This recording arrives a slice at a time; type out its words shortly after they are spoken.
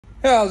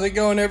How's it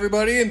going,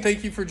 everybody? And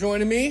thank you for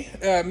joining me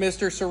at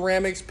Mr.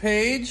 Ceramics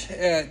page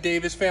at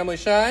Davis Family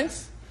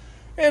Shines.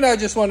 And I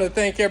just want to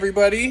thank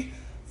everybody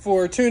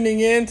for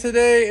tuning in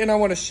today. And I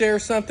want to share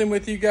something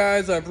with you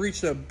guys. I've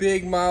reached a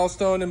big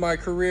milestone in my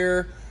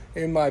career,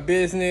 in my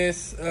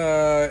business.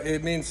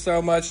 It means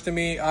so much to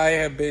me. I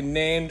have been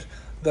named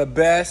the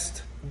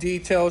best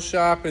detail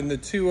shop in the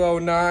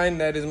 209.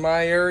 That is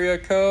my area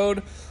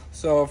code.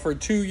 So for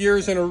 2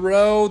 years in a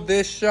row,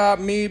 this shop,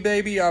 me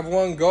baby, I've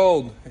won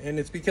gold. And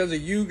it's because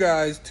of you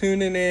guys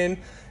tuning in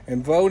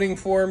and voting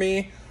for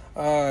me.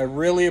 I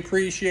really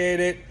appreciate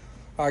it.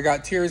 I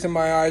got tears in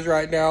my eyes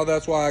right now.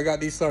 That's why I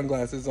got these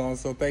sunglasses on.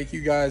 So thank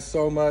you guys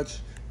so much.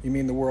 You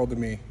mean the world to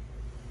me.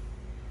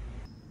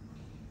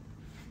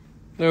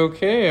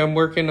 Okay, I'm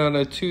working on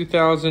a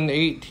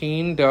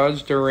 2018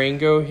 Dodge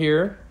Durango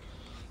here.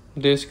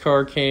 This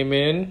car came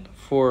in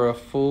for a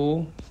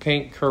full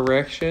paint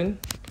correction.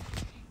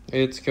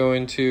 It's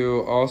going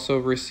to also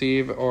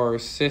receive our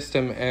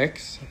System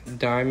X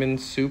Diamond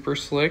Super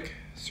Slick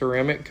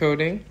ceramic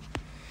coating.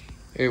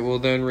 It will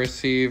then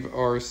receive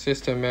our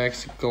System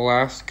X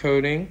glass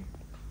coating,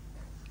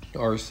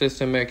 our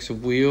System X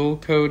wheel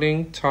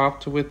coating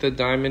topped with the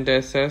Diamond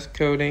SS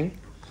coating,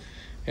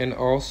 and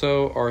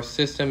also our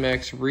System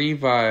X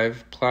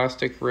Revive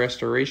plastic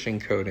restoration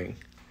coating.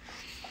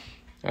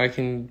 I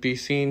can be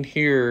seen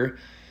here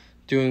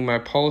doing my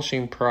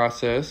polishing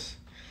process,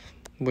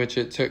 which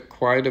it took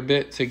quite a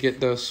bit to get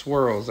those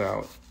swirls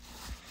out.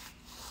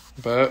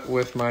 But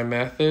with my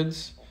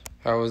methods,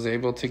 I was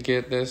able to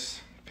get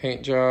this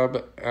paint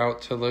job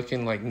out to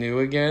looking like new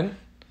again.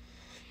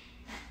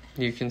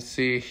 You can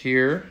see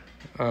here,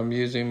 I'm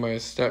using my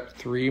step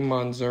 3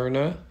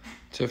 Monzerna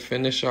to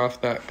finish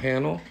off that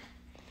panel.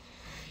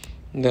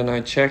 Then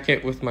I check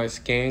it with my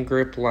scan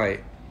grip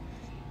light.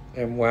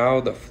 And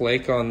wow, the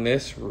flake on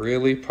this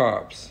really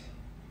pops.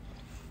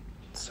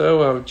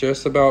 So I'm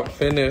just about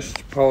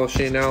finished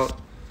polishing out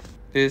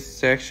this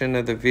section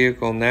of the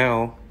vehicle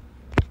now.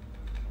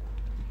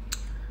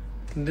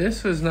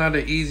 This was not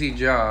an easy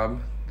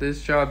job.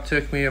 This job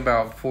took me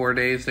about 4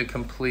 days to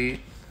complete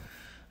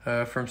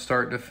from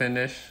start to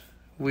finish.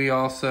 We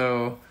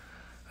also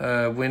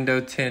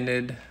window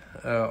tinted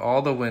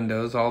all the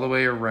windows all the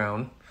way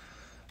around.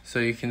 So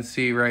you can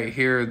see right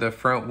here the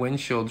front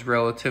windshield's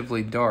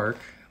relatively dark.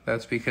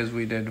 That's because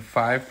we did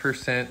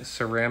 5%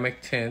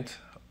 ceramic tint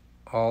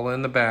all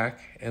in the back,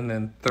 and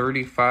then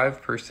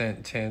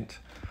 35% tint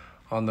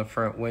on the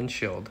front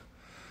windshield.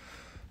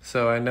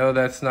 So I know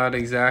that's not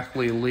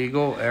exactly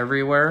legal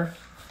everywhere,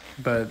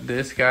 but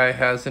this guy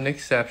has an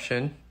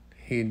exception.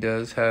 He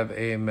does have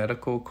a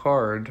medical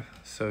card,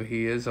 so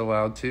he is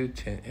allowed to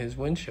tint his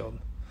windshield.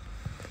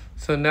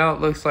 So now it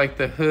looks like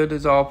the hood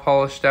is all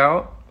polished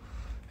out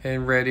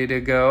and ready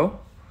to go.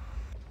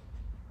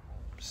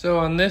 So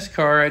on this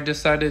car, I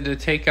decided to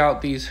take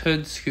out these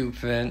hood scoop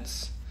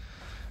vents.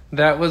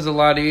 That was a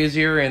lot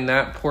easier in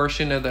that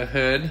portion of the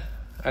hood.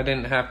 I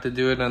didn't have to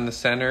do it on the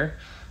center,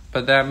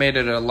 but that made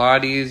it a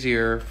lot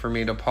easier for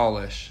me to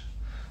polish.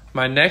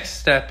 My next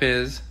step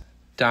is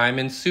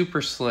Diamond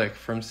Super Slick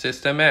from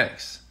System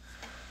X.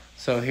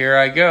 So here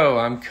I go.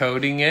 I'm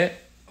coating it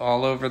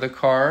all over the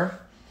car.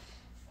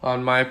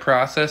 On my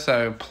process, I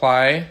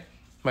apply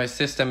my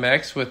System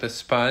X with a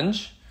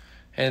sponge,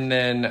 and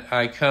then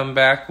I come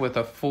back with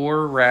a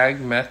 4-rag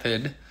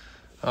method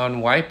on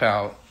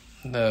wipeout.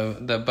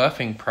 The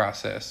buffing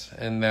process,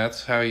 and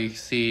that's how you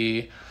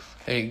see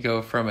it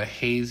go from a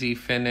hazy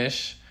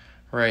finish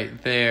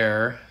right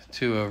there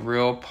to a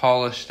real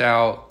polished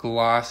out,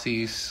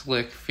 glossy,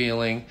 slick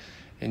feeling,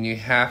 and you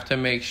have to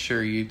make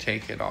sure you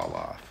take it all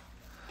off.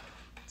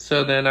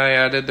 So then I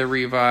added the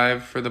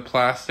Revive for the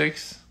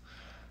plastics,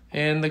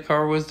 and the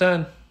car was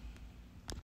done.